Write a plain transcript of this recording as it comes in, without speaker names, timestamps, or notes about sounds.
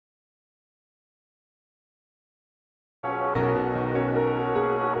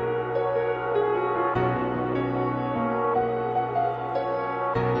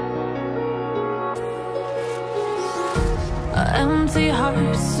empty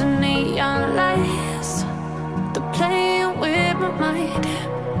hearts and neon lights. They're playing with my mind.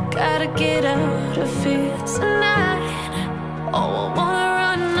 Gotta get out of here tonight. Oh, I wanna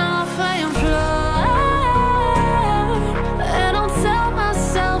run off and fly. And I'll tell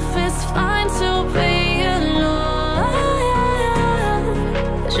myself it's fine to be alone,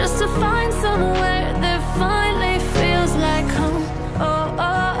 just to find somewhere that finally feels like home. Oh,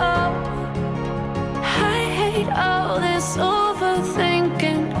 oh, oh. I hate all this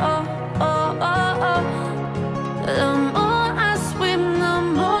overthinking. Oh, oh, oh, oh. The more I swim, the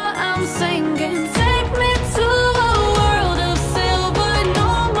more I'm sinking. Take me to a world of silver. No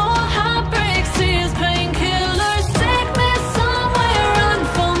more heartbreaks, tears, painkillers. Take me somewhere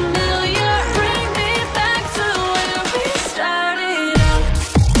unfamiliar. Bring me back to where we started out.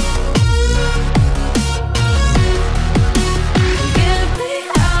 Get me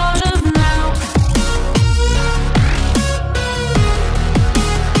out of now.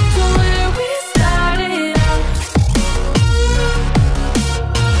 To where we started out.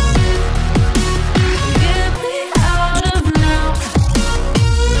 Get me out of now.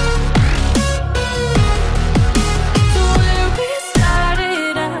 To where we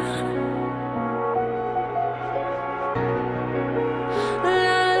started out.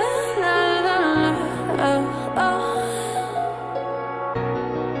 La la la la la. Oh, oh.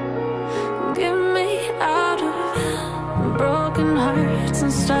 Get me out of broken hearts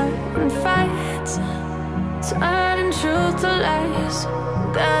and starting fights, turning truth to lies.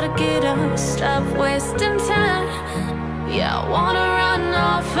 Gotta get up, stop wasting time. Yeah, I wanna run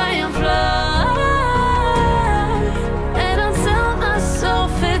off and fly. And I'll tell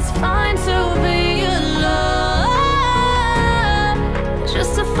myself it's fine to be alone,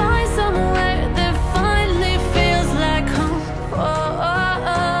 just to find somewhere that finally feels like home. Oh,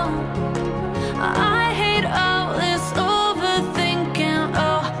 oh, oh. I hate all this overthinking.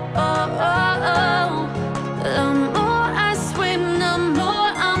 Oh, oh, oh, oh. The more I swim, the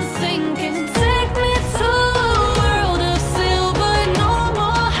more I'm sinking. Take me to a world of silver. No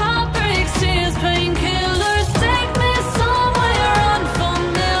more heartbreaks, tears, painkillers. Take me somewhere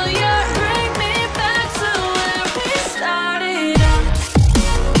unfamiliar. Bring me back to where we started out.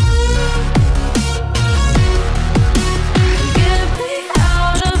 Get me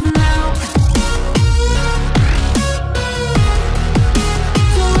out of now.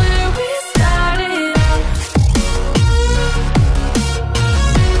 To where we started out.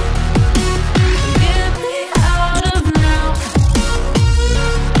 Get me out of now.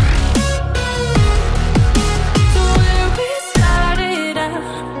 To where we started out.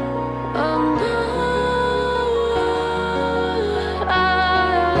 Oh no.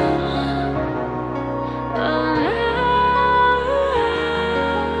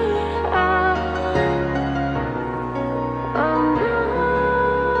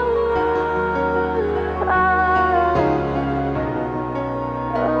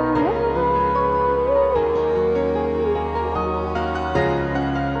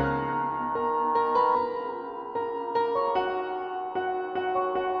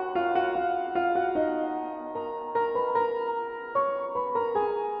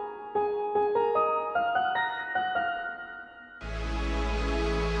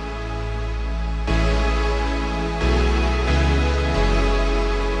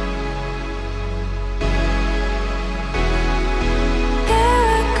 There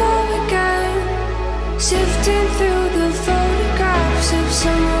I go again, sifting through the photographs of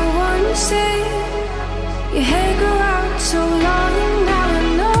someone once seen. Your hair grew out so long, and now I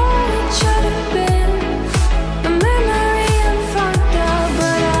know it should have been a memory I'm fond of,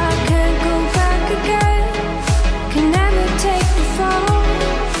 but I can't go back again. Can never take the fall,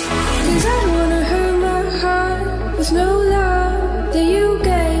 'cause I don't wanna hurt my heart with no love that you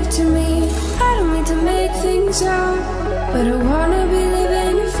gave to me. I don't mean to make things up, but I wanna be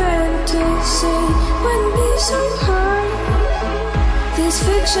living in fantasy. Wouldn't be so hard, this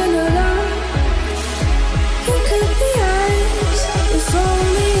fictional love. It could be ours if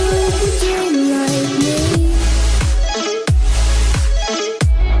only you could dream like me.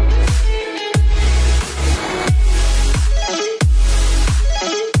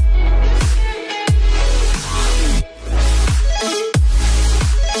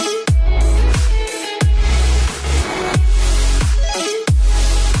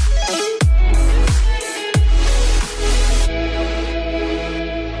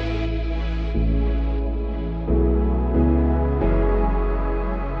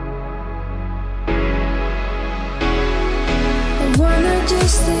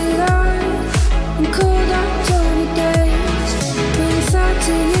 just alive in cold October days when the thought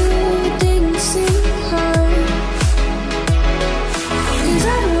to you didn't seem hard.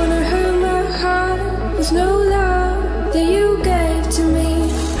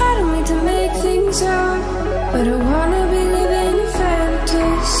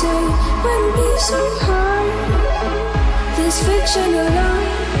 so hard. This fiction alone,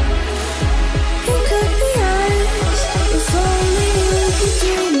 it could be us. If only we could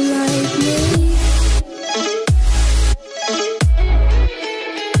dream like me.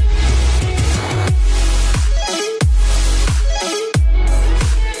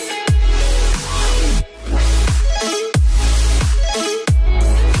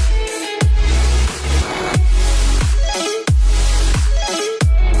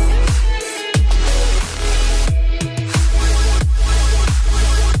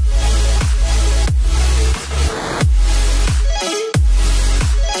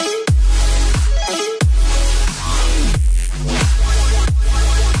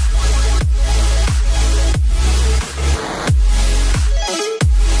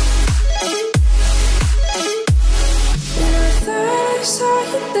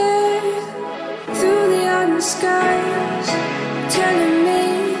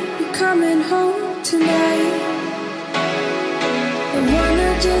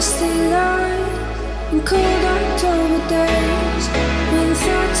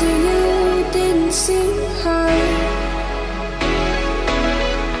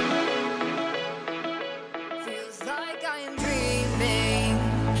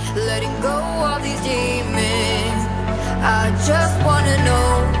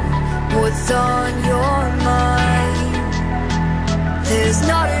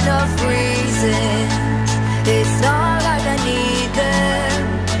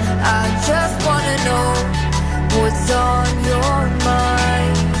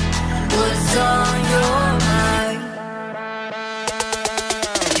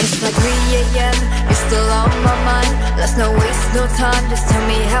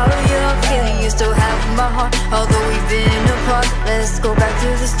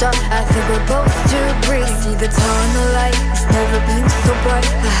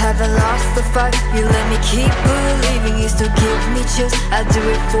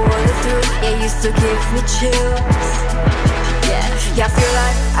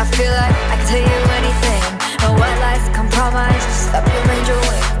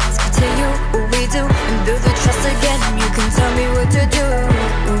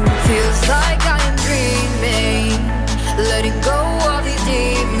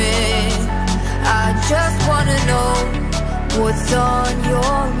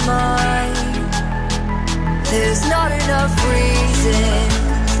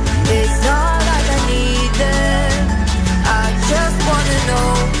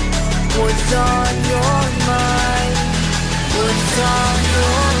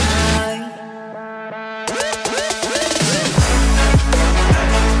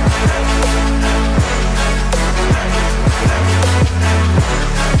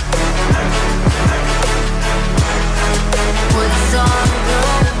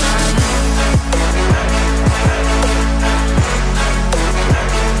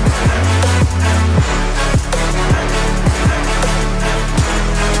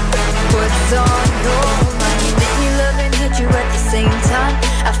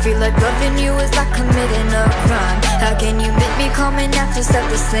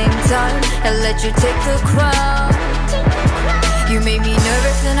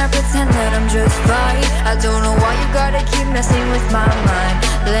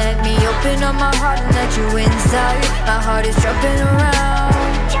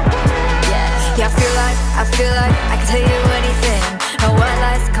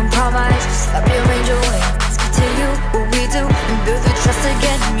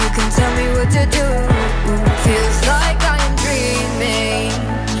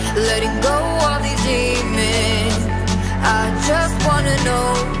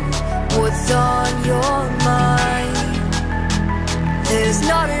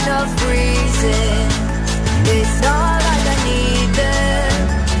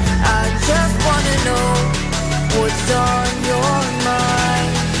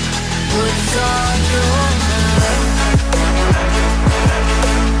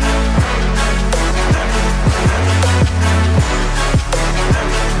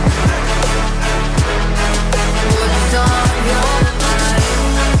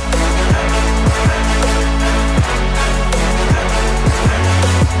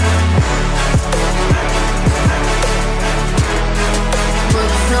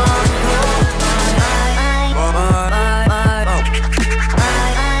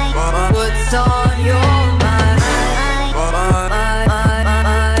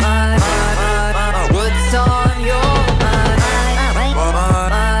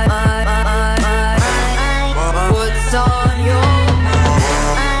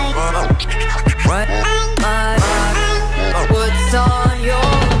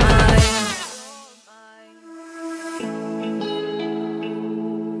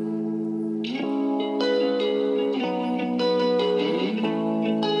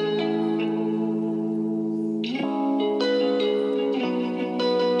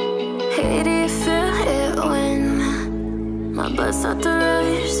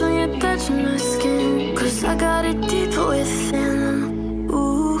 tears when you're touching my skin, 'cause I got it deep within.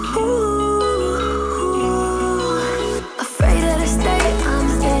 Ooh, afraid of the state I'm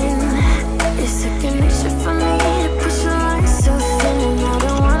in. It's second nature for me to push your line so thin, and I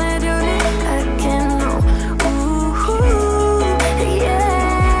don't wanna do it again, no. Ooh,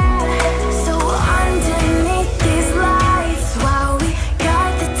 yeah. So underneath these lights, while we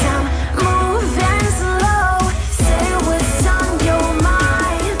got the time moving slow, say what's on your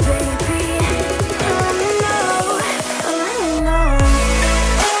mind, baby. Let me know, let me know.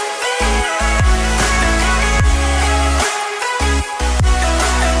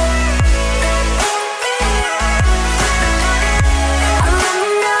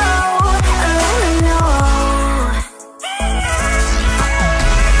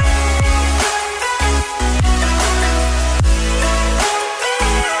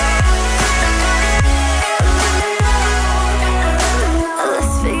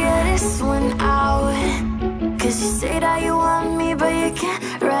 Let's figure this one out, 'cause you say that you want me, but you can't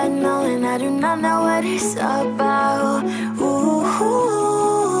right now, and I do not know what it's about. Ooh,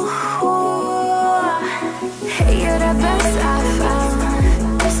 hey, you're the best I found.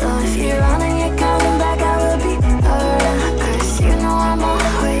 So if you're on and you're coming back, I will be around, 'cause you know I'm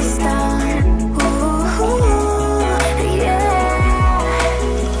always down. Ooh, yeah.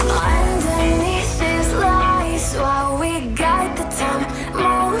 Underneath these lights, while we got the time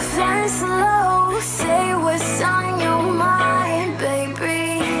moving slow, say what's on your mind, baby.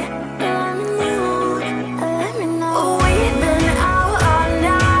 Let me know, let me know. We've been out all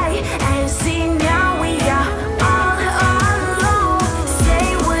night, and see now we are all alone. Say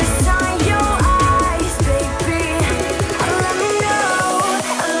what's on your eyes, baby. Let me know,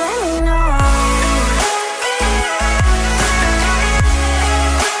 let me know.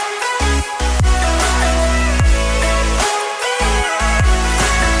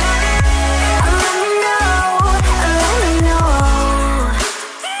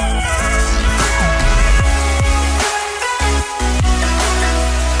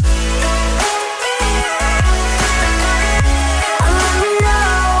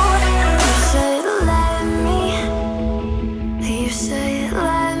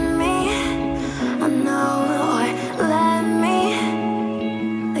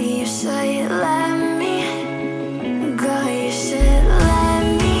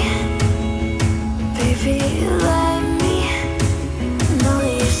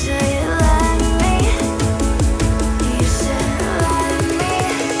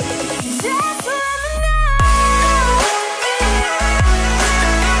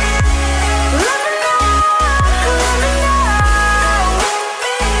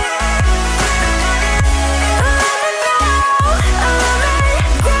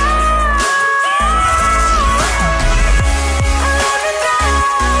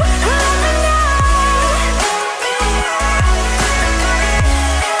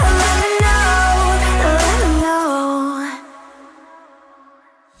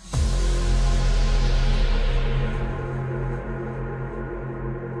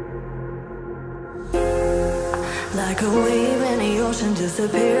 Like a wave in the ocean,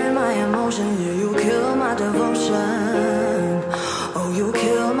 disappear in my emotion. Yeah, you kill my devotion. Oh, you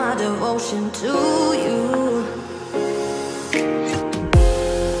kill my devotion to you.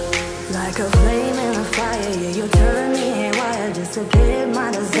 Like a flame in a fire, yeah, you turn me haywire. Disappeared my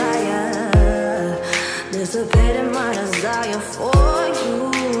desire. Disappeared my desire for you.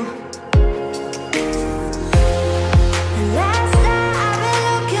 Last night I've been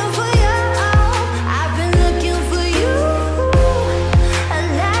looking for you. I've been looking for you.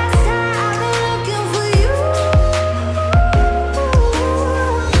 Last night I've been looking for you.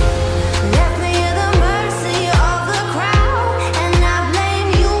 Left me at the mercy of the crowd, and I blame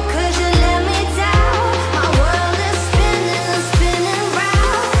you 'cause you let me down. My world is spinning and spinning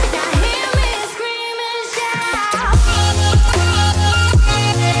round. Now hear me scream and shout.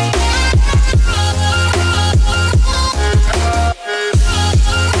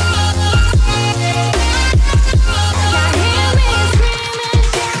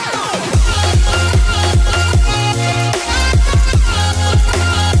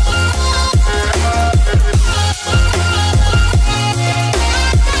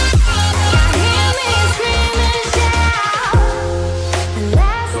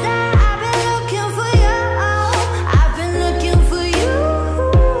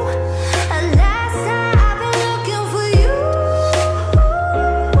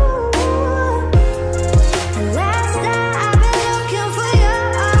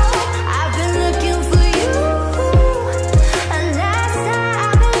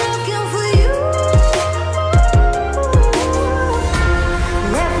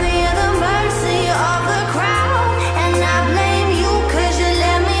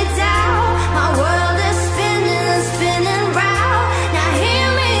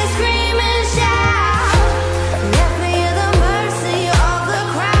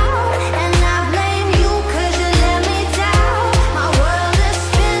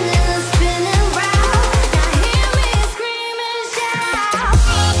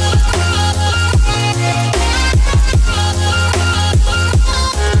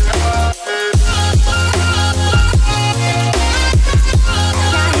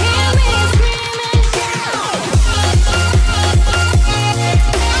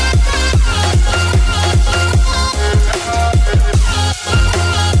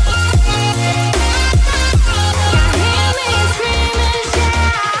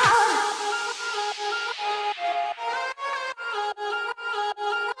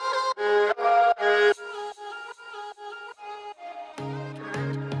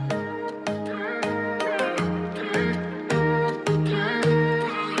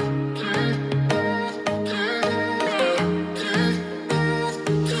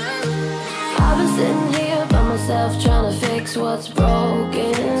 fix what's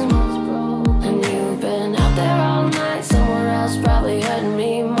broken. And you've been out there all night, somewhere else probably hurting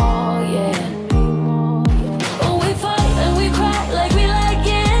me more, yeah. Oh, we fight and we cry like we like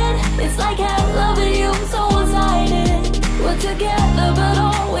it. It's like hell loving you, so one-sided. We're together but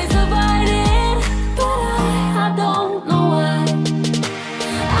always divided. But I don't know why.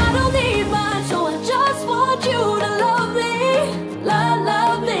 I don't need much, so I just want you to love me.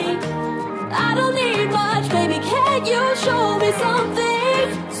 Love me. I don't need much, baby, can you show me something?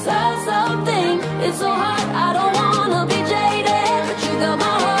 Something. It's so hard, I don't wanna be jaded, but you got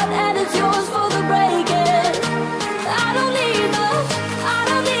my heart and it's yours for the breaking. I don't need much, I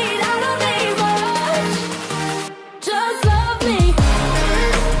don't need much. Just love me.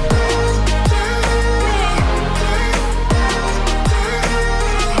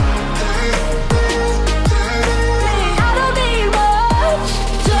 I don't need much,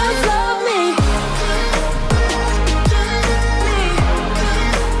 just love me.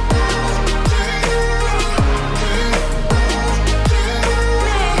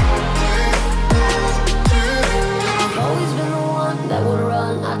 I've always been the one that would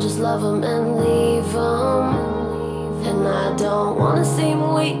run, I just love him and leave him. And I don't wanna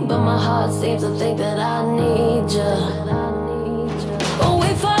seem weak, but my heart seems to think that I need ya. Oh, we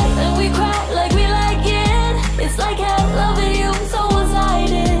fight and we cry like we like it. It's like hell loving you, so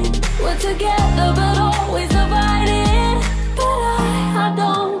one-sided. We're together but always divided. But I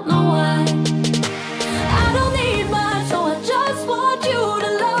don't know why. I don't need much, so I just want you to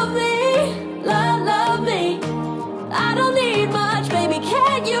love me. Love me. I don't need much, baby,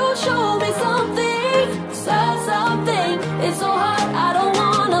 can you show me something? Something. It's so hard, I don't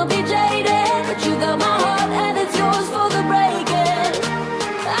wanna be jaded, but you got my heart and it's yours for the breaking.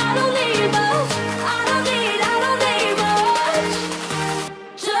 I don't need much, I don't need much.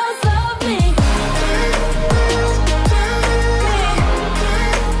 Just love me.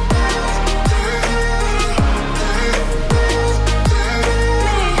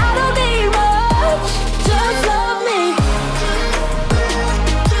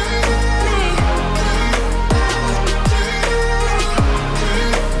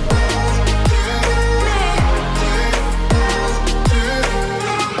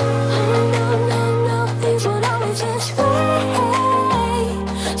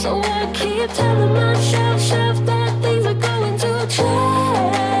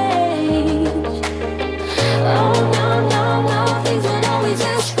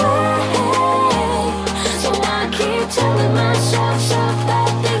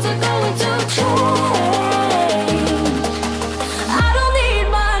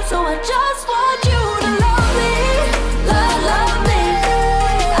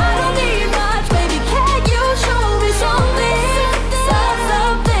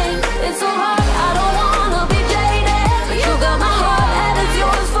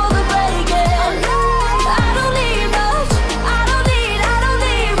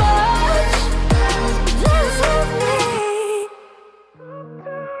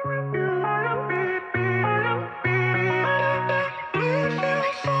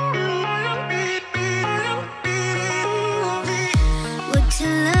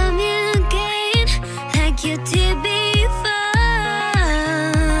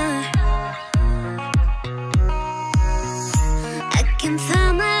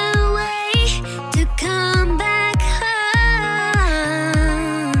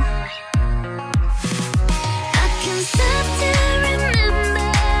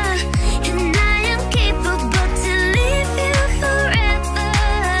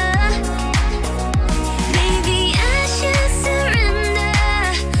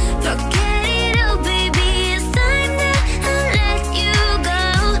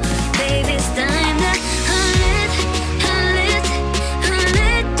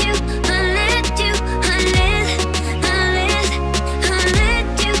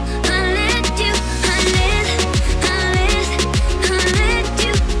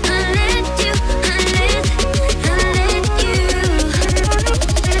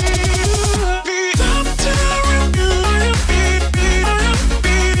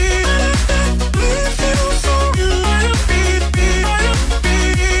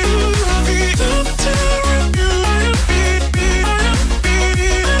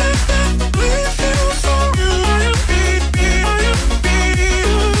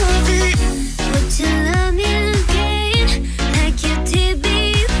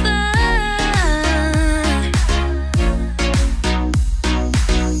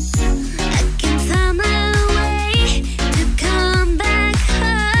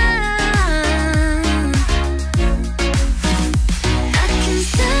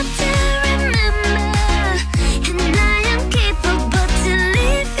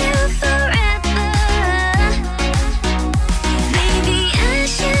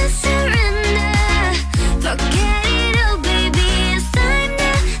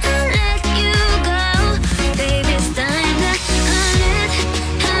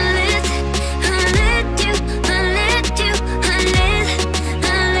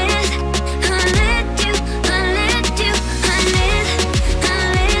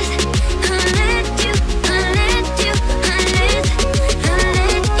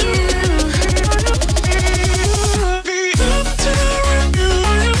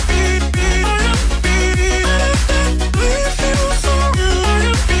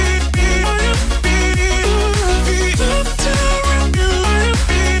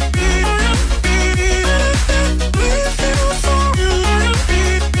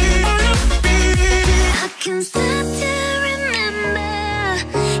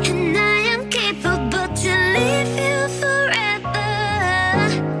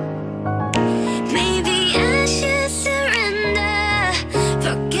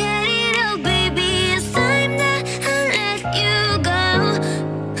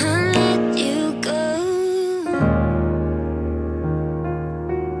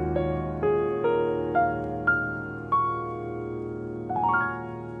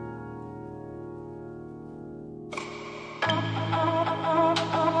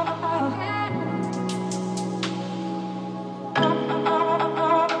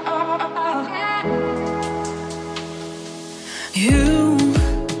 You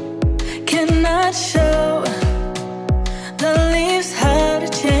cannot show the leaves how to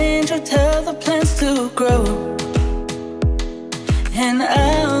change or tell the plants to grow. And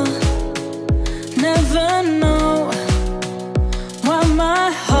I'll never know why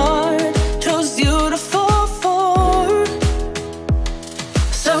my heart chose you to fall for.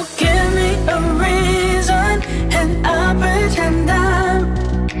 So give me a reason and I'll pretend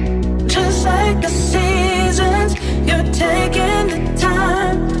I'm just like the seasons. You're taking the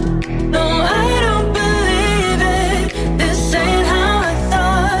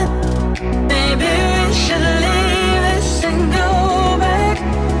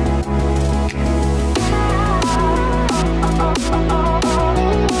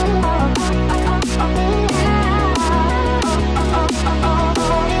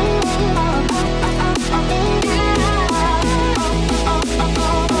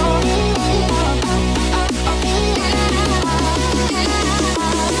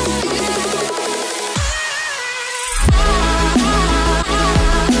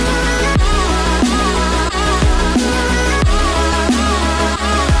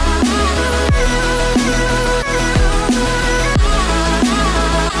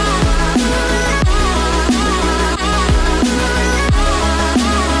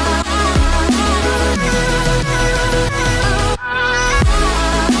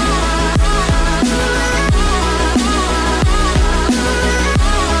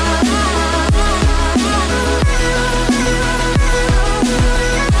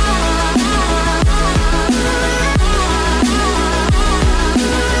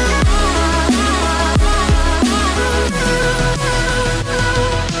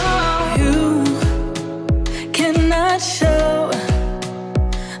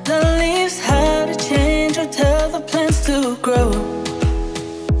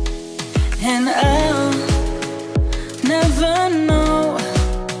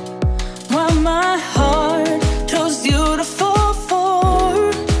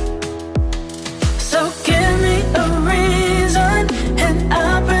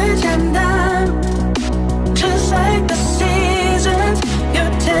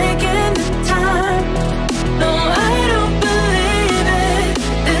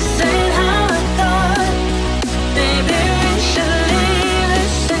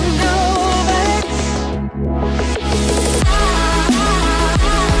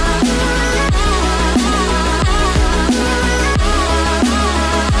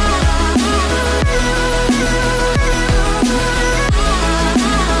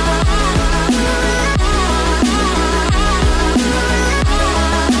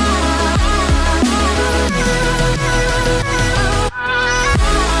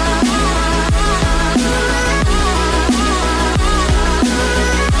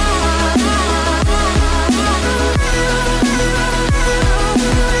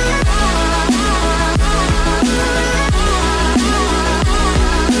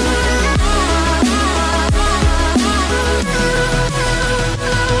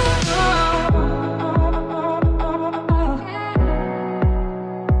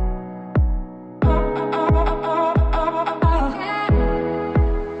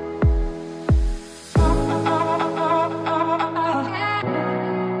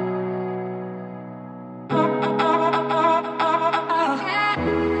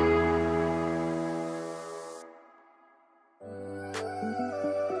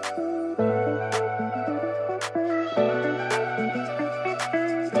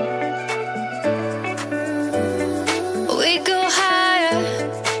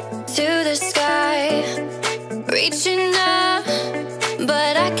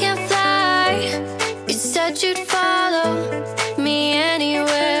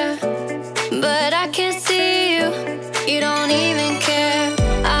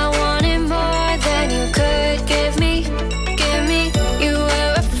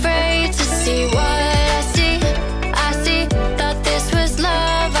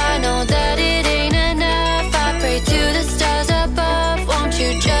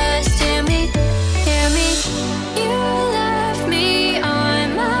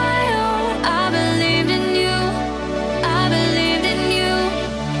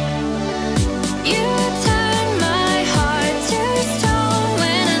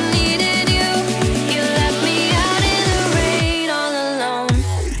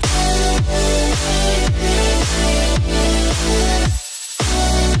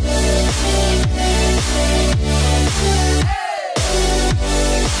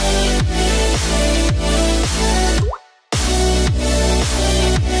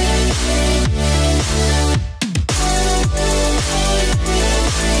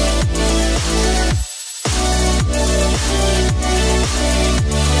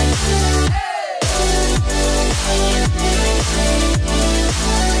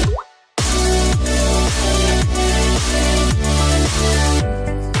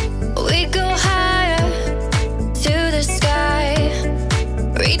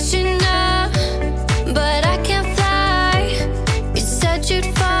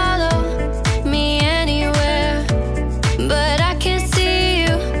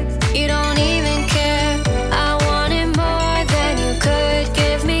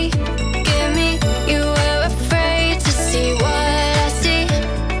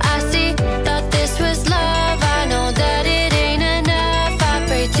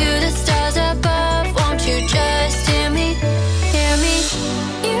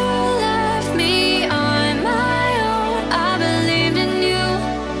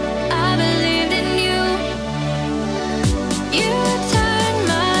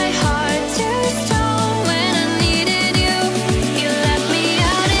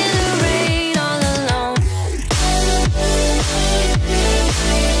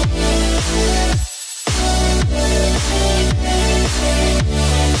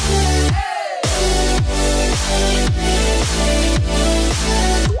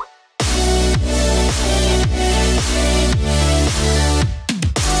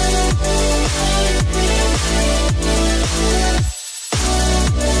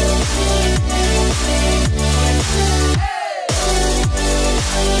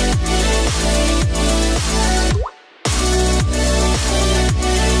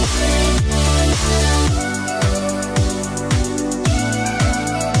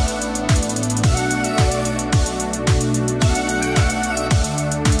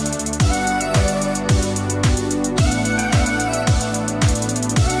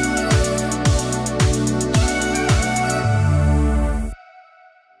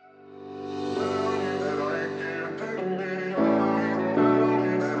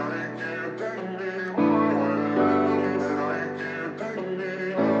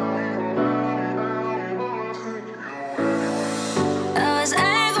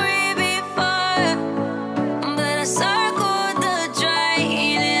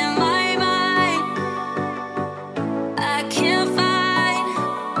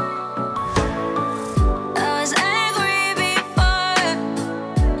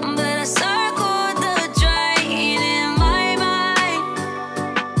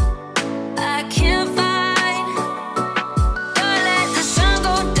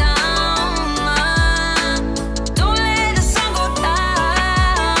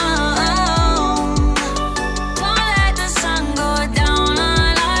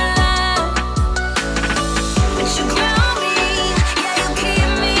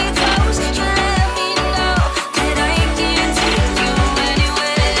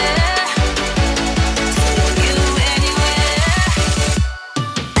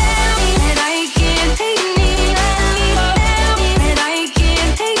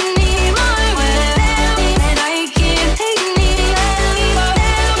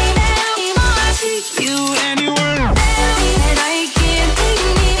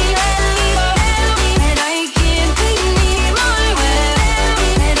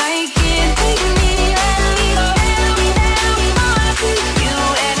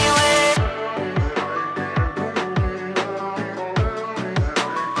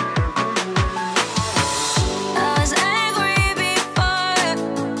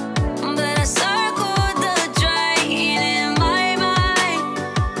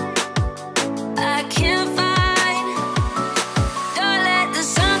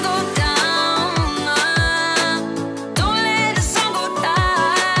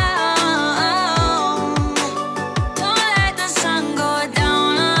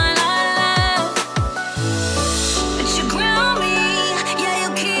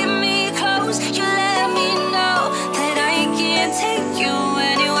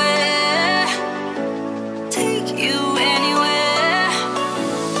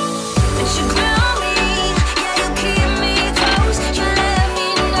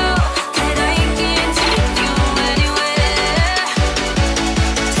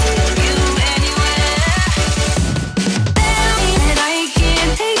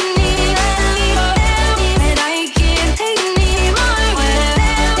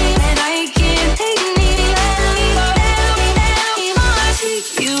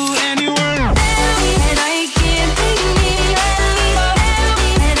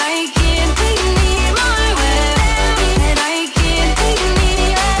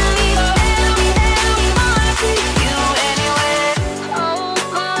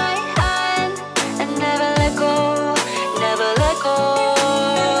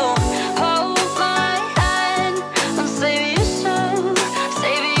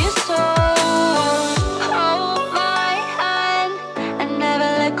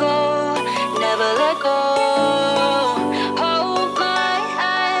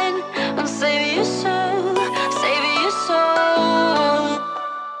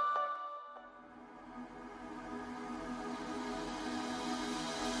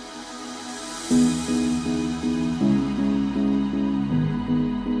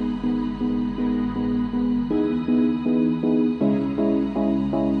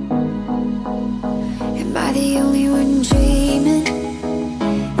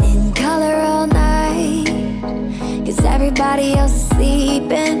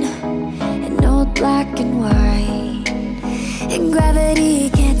black and white, and gravity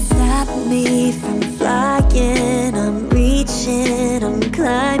can't stop me from flying. I'm reaching, I'm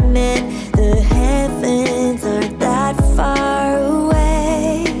climbing. The heavens aren't that far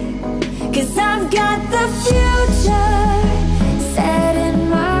away, 'cause I've got the future set in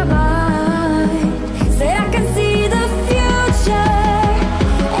my mind. Say I can see the future,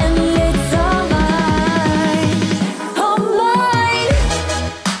 and it's all mine, all mine.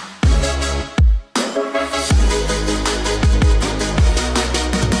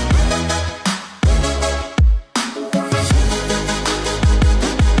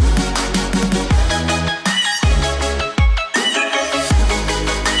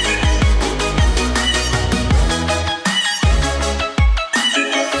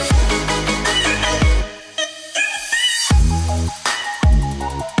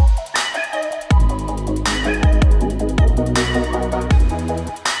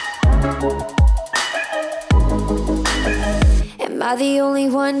 Am I the only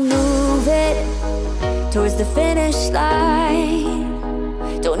one moving towards the finish line?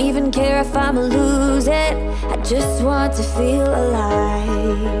 Don't even care if I'ma lose it, I just want to feel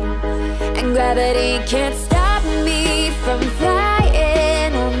alive. And gravity can't stop me from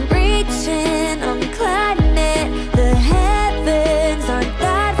flying. I'm reaching, I'm climbing. The heavens aren't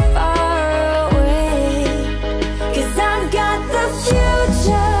that far away, 'cause I've got the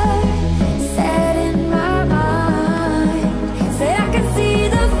future set in my mind. Say I can see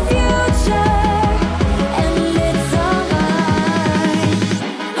the future, and it's all mine,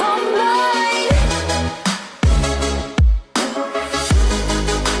 all mine.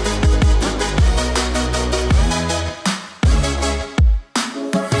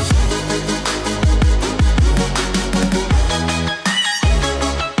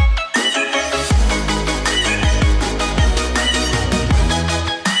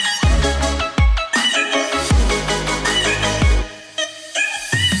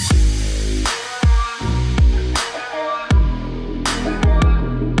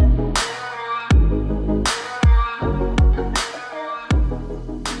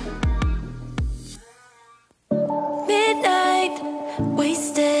 Midnight,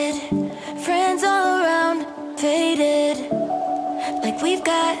 wasted, friends all around, faded, like we've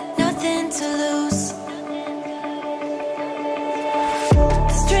got nothing to lose.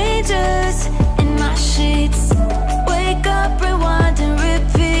 Strangers in my sheets, wake up, rewind and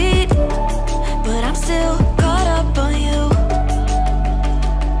repeat, but I'm still caught up on you.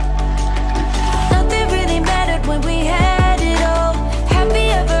 Nothing really mattered when we had it all. Happy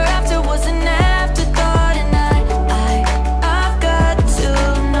ever after was an afterthought, and I've got to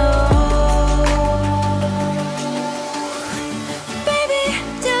know. Baby,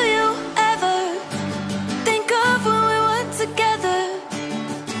 do you ever think of when we were together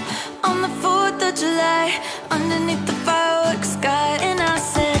on the 4th of July, underneath the fireworks sky? And I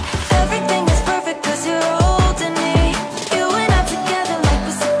said, everything is perfect 'cause you're holding me. You and I together like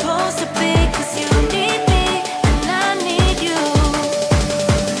we're supposed to be, 'cause you need me and I need you.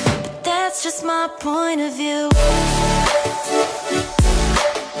 But that's just my point of view.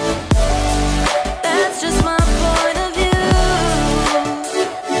 That's just my point of view.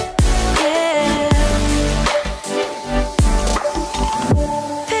 Yeah.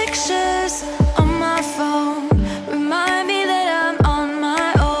 Pictures on my phone remind me that I'm on my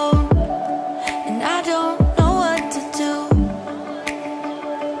own, and I don't know what to do.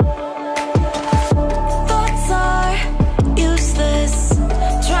 Thoughts are useless,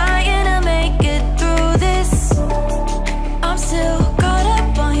 trying to make it through this. I'm still caught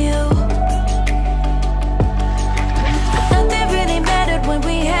up on you. Nothing really mattered when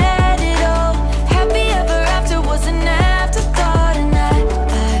we had it all. Happy ever after was an afterthought, and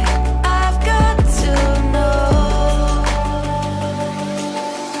I've got to know.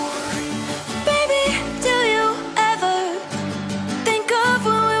 Baby, do you ever think of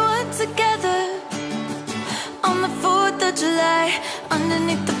when we were together on the 4th of July,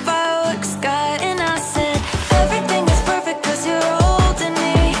 underneath the fireworks sky? And I said, everything is perfect 'cause you're holding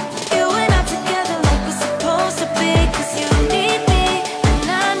me. You and I together like we're supposed to be, 'cause you need me and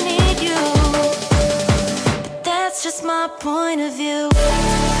I need you. But that's just my point of view.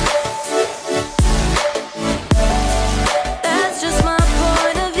 That's just my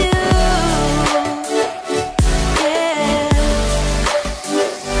point of view. Yeah.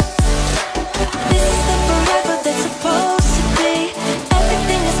 This is the forever that's supposed to be.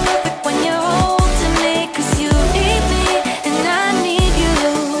 Everything is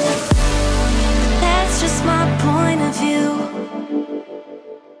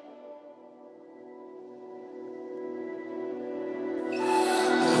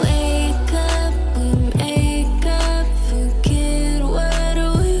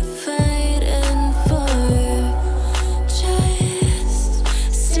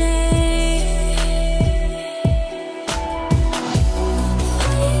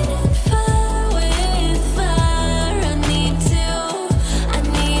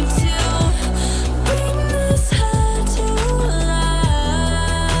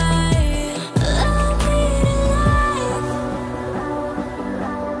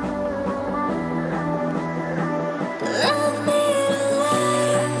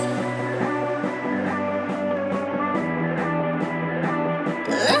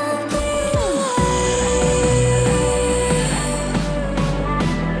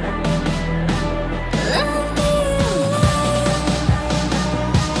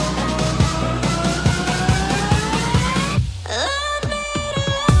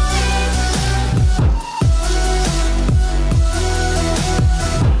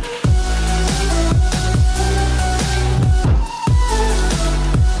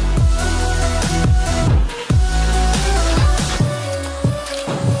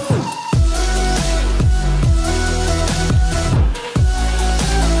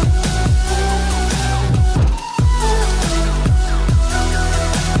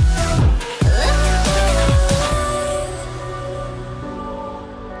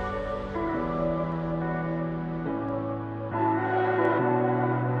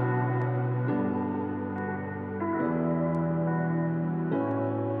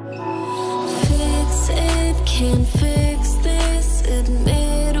can't fix this.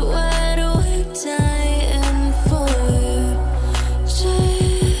 Admit what we're dying for.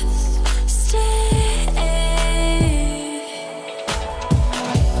 Just stay.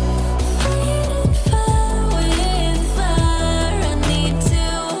 Fighting fire with fire.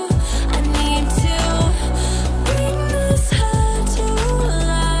 I need to bring this heart to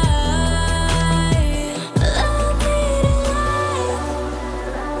life. Love me to life.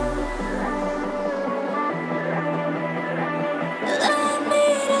 Love me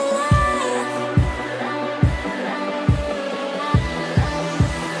to life. Love me to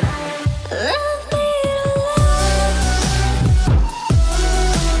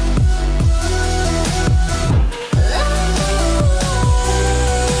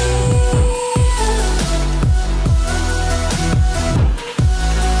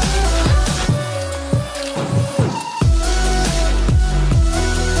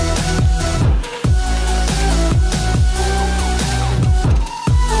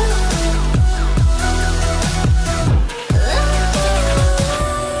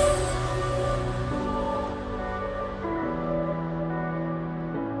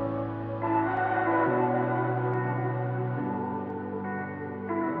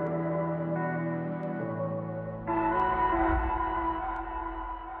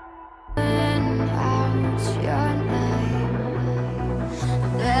out your name,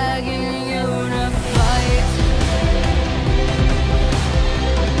 begging you to fight.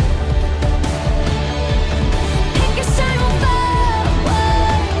 Pick a side, we'll fight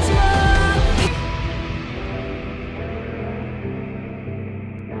once more.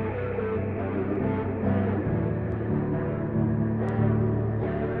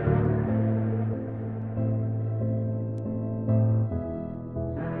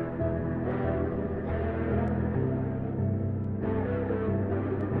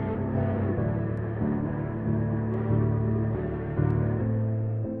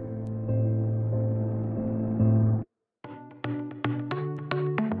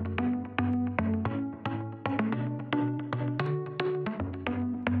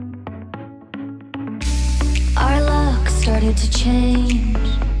 Our luck started to change.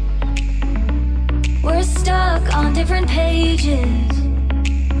 We're stuck on different pages.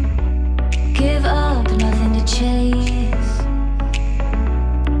 Give up, nothing to chase.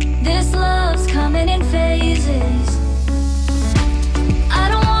 This love's coming in phases. I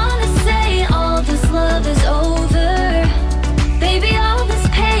don't wanna say all this love is over. Baby, all this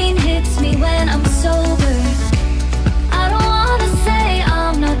pain hits me when I'm sober. I don't wanna say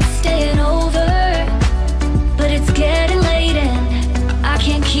I'm not staying over, but it's getting late and I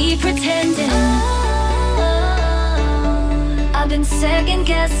can't keep pretending. I've been second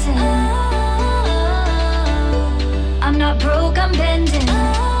guessing. I'm not broke, I'm bending.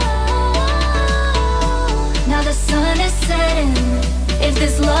 Now the sun is setting. If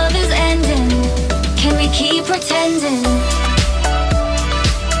this love is ending, can we keep pretending?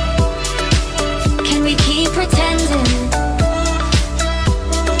 Can we keep pretending?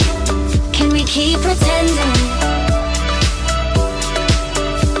 Can we keep pretending?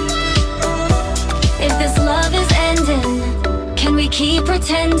 If this love is ending, can we keep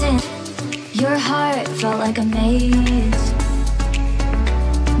pretending? Your heart felt like a maze.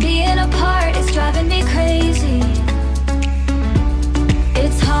 Being apart is driving me crazy.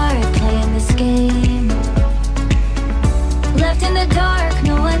 It's hard playing this game. Left in the dark,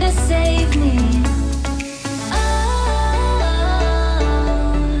 no one to save me.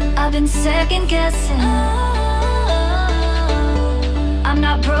 I've been second guessing. I'm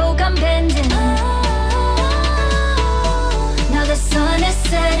not broke, I'm bending. Now the sun is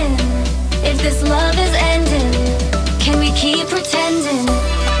setting. If this love is ending, can we keep pretending?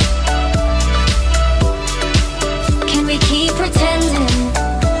 Can we keep pretending?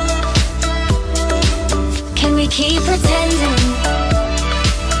 Can we keep pretending?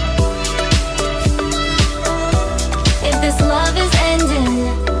 If this love is ending,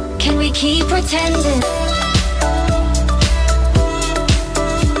 can we keep pretending?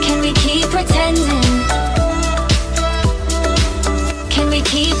 Can we keep pretending? Can we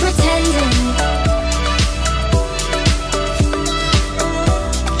keep pretending?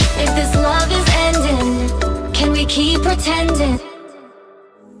 If this love is ending, can we keep pretending?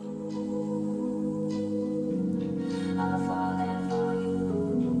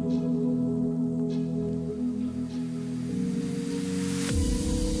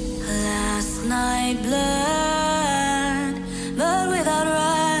 Last night blood, but without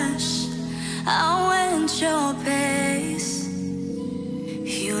rush. I went your pace.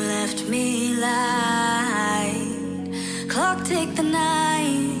 You left me light. Clock ticked the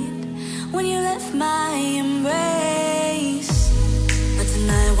night when you left my embrace.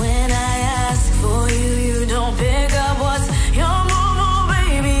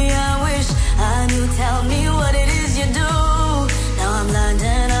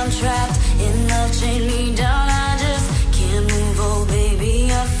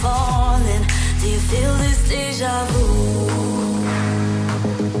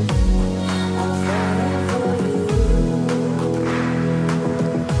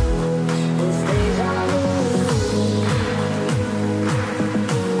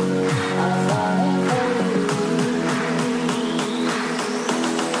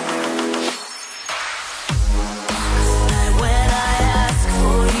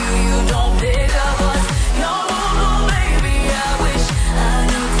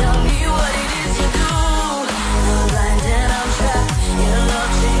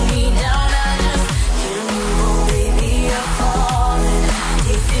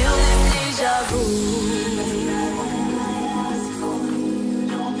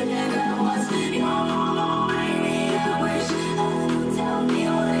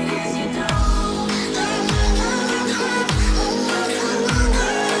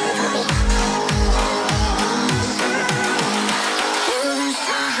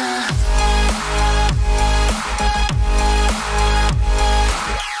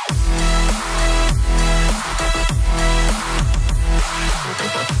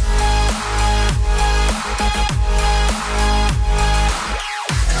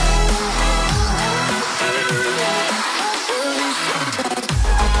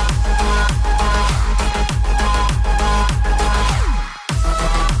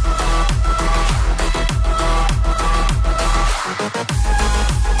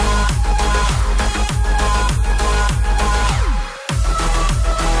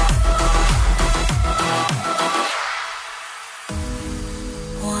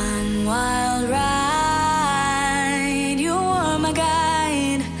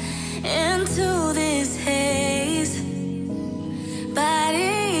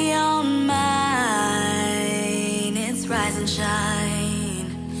 sunshine.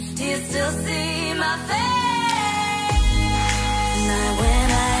 Do you still see my face? Now when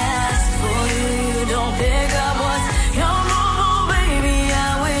I ask for you, you don't pick up what's your normal, baby.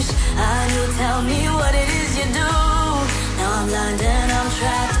 I wish I knew. Tell me what it is you do. Now I'm blind and I'm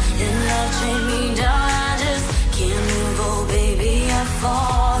trapped in love, chain me down. I just can't move, oh baby, I'm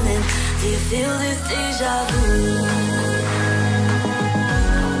falling. Do you feel this deja vu?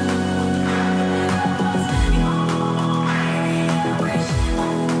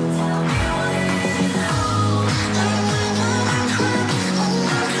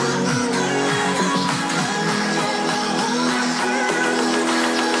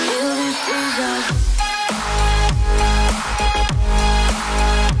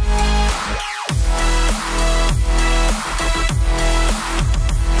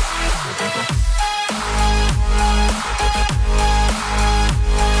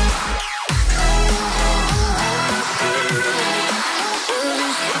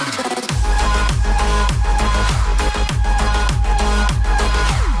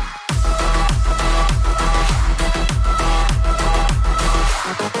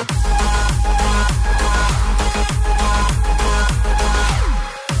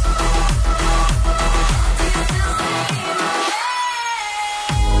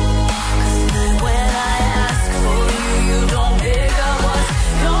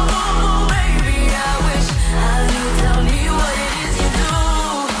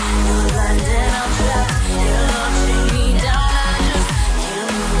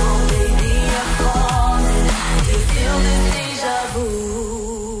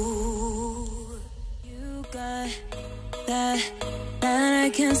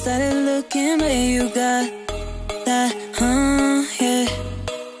 Started looking, but you got that, yeah.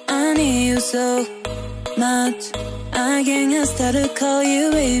 I need you so much. I can't get started to call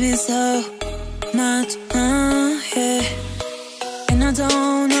you baby so much, yeah. And I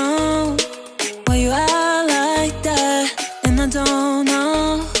don't know why you are like that. And I don't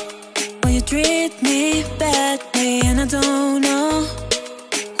know why you treat me badly. And I don't know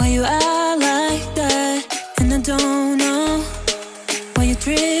why you are like that. And I don't know why you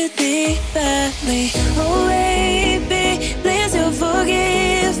treat me badly. Oh baby, please you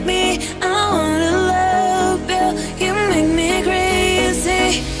forgive me. I wanna love you, you make me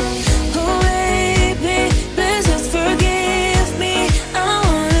crazy. Oh baby, please just forgive me. I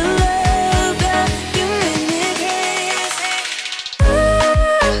wanna love you, you make me crazy.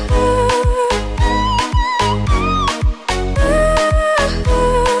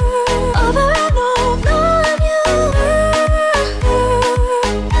 Over and over on you.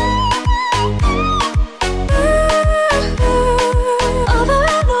 Over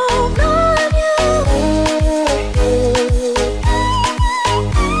and over on you.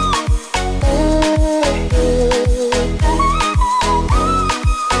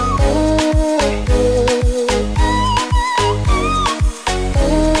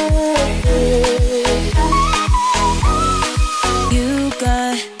 You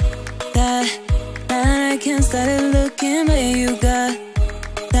got that, and I can't start looking, but you got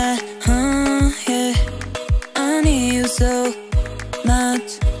that, yeah. I need you so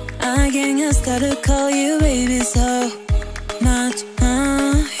much. I can't get started to call you baby so much,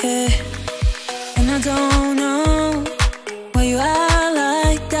 yeah. And I don't know why you are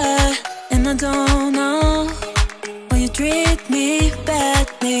like that. And I don't know why you treat me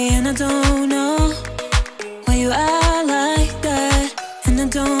badly. And I don't know why you are like that. And I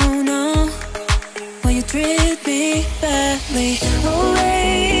don't know why you treat me badly. Oh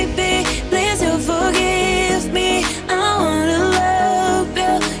baby, please you forgive me. I wanna love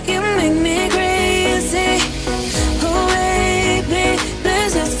you, you make me crazy. Oh baby,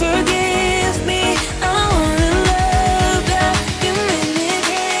 please just forgive me. I wanna love you, you make me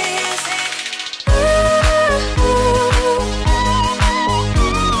crazy.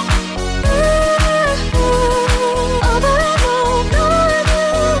 Over and over on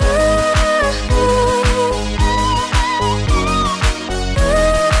you.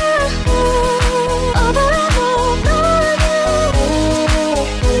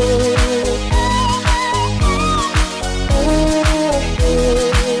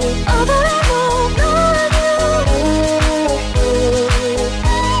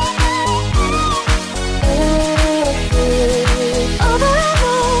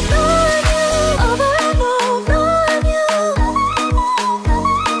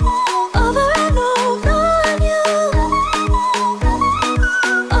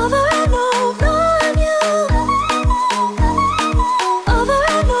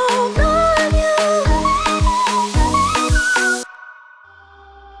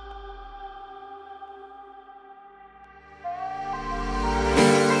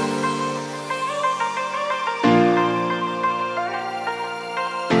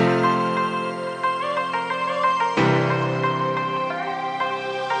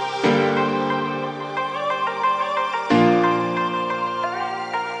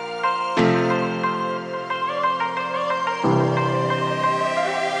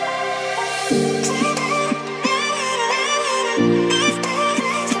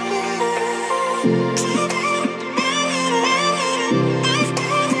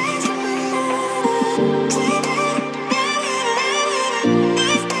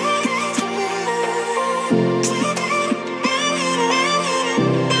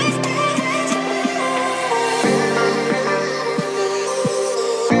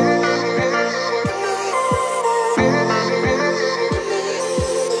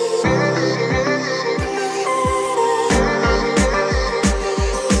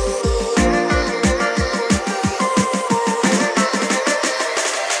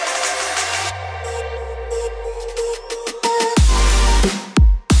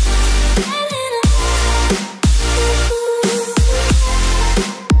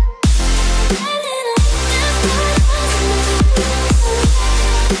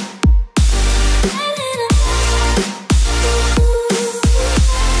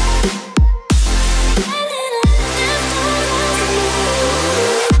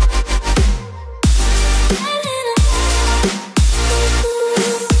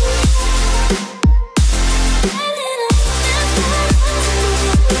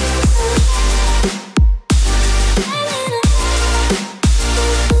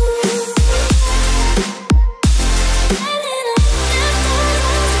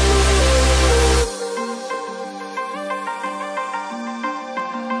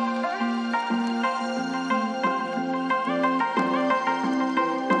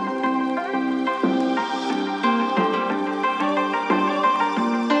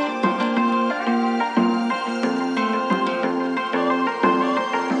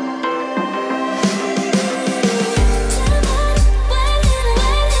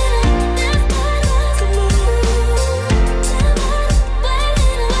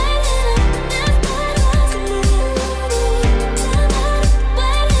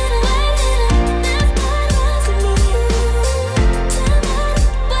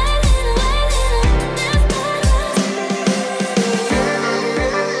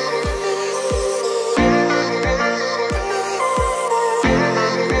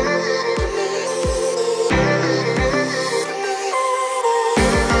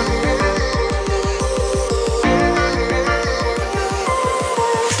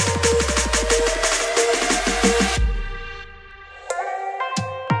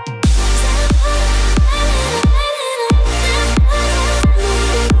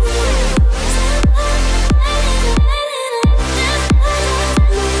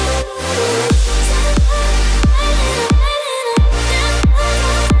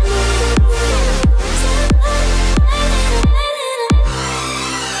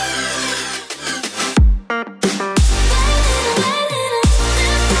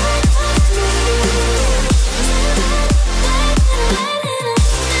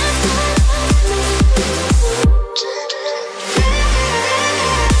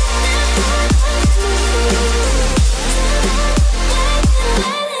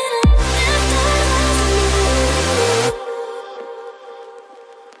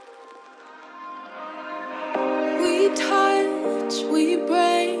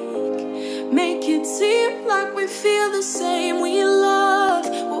 feel the same. We love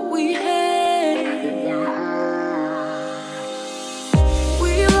what we hate.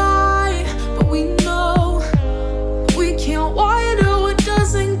 We lie, but we know we can't water what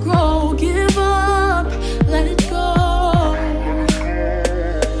doesn't grow. Give up, let it go.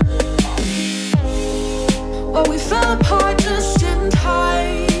 Well, we fell apart just in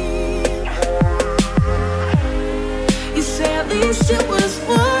time. You say at least it was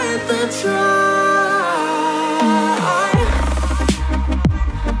worth the try.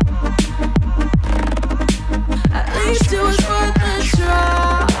 At least it was worth the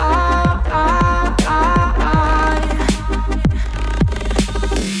try.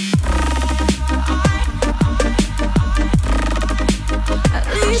 At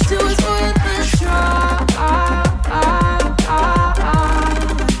least it was worth the try.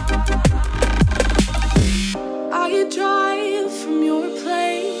 I drive from your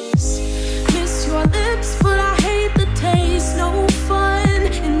place, miss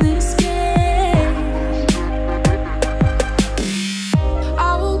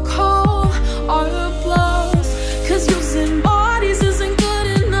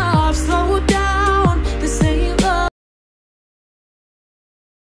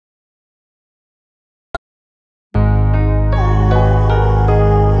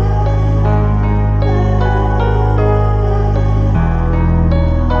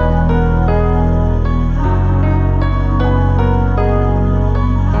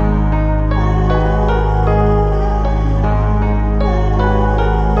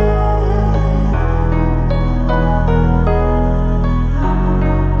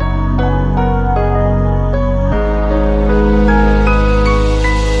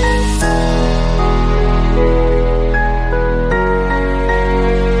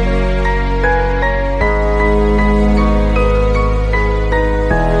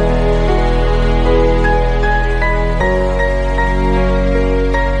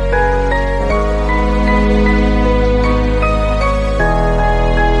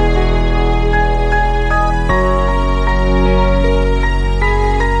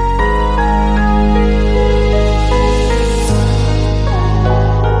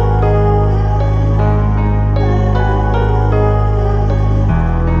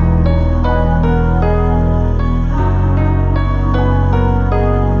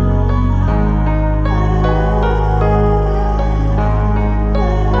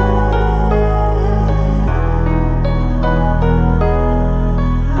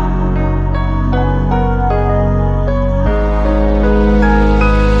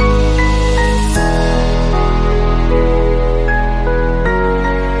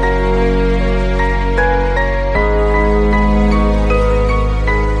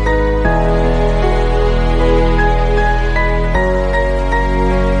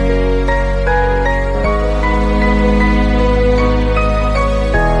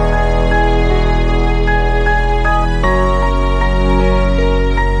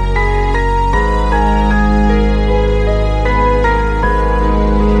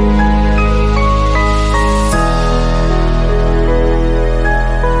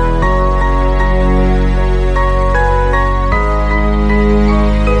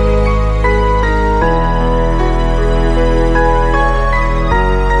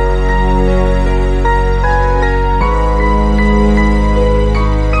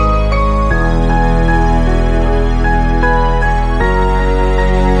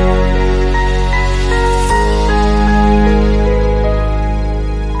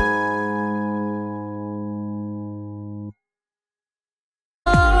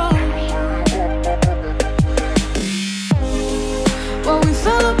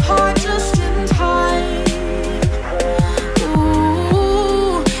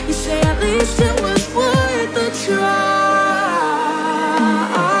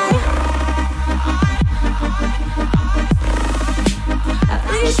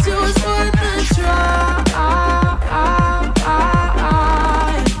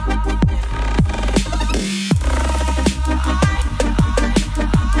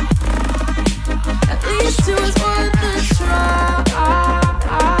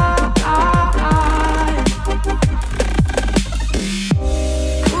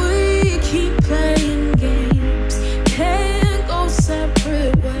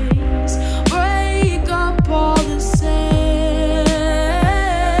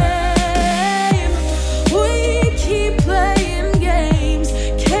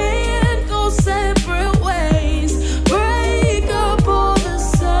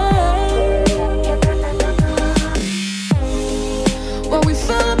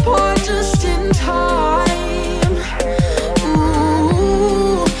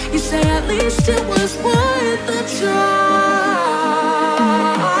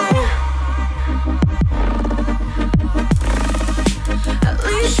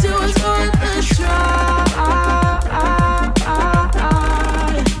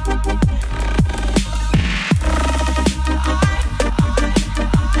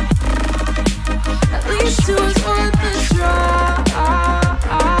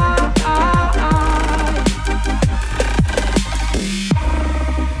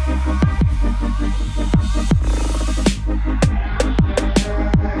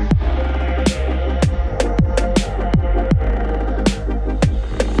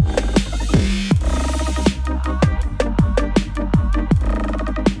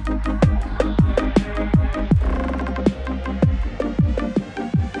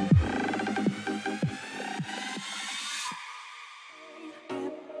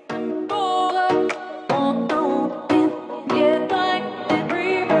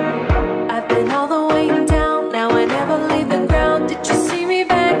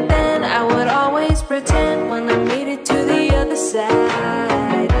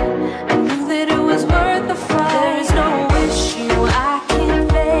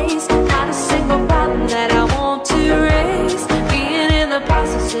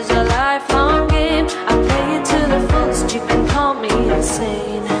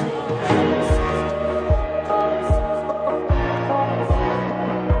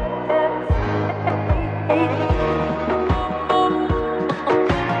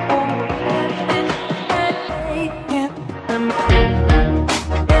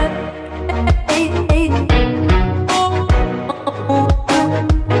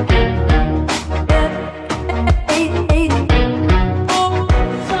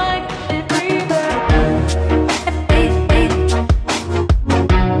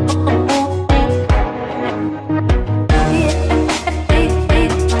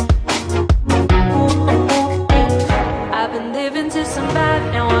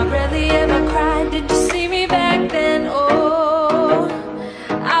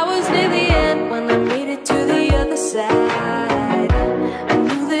I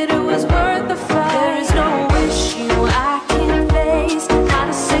knew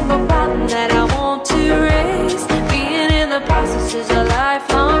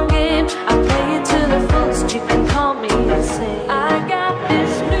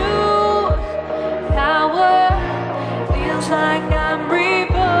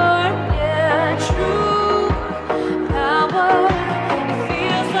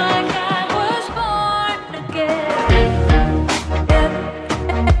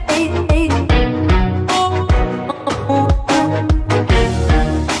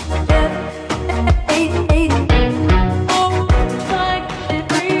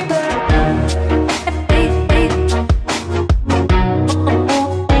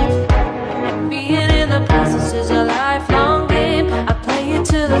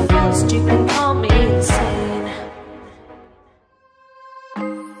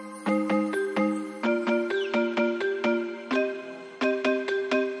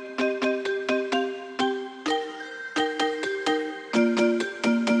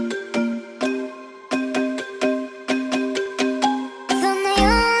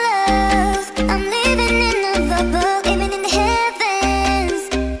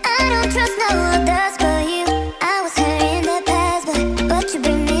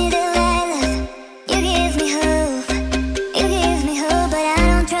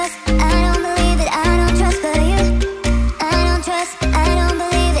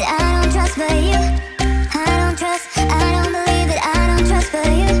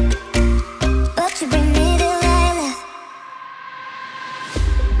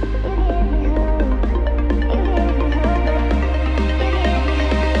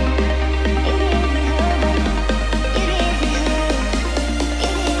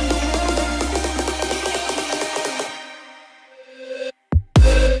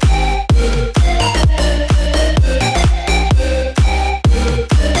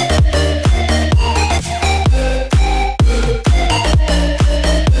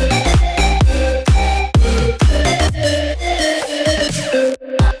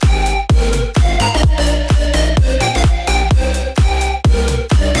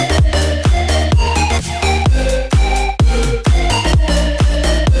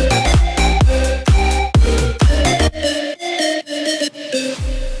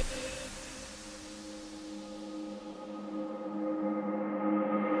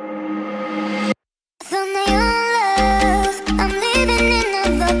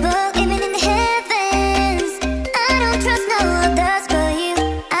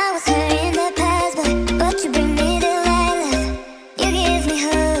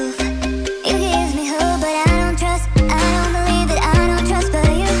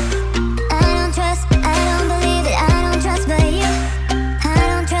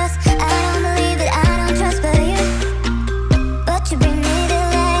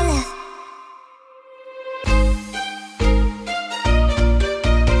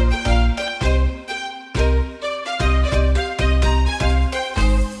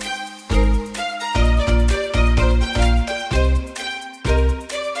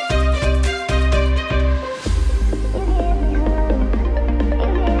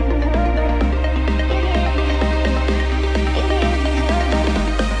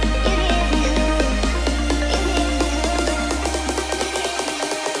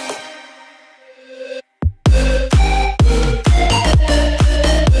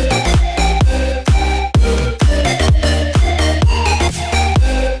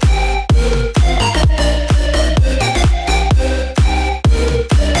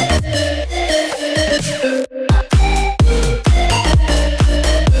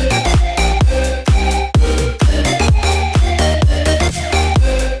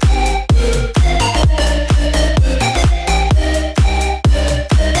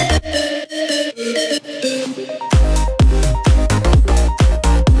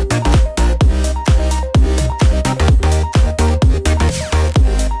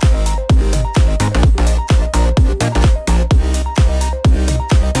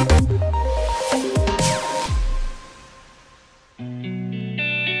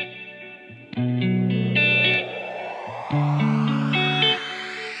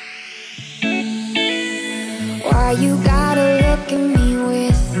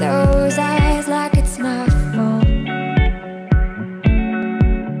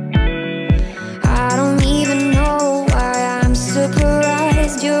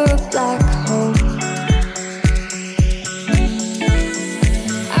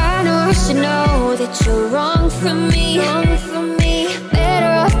you know that you're wrong for me.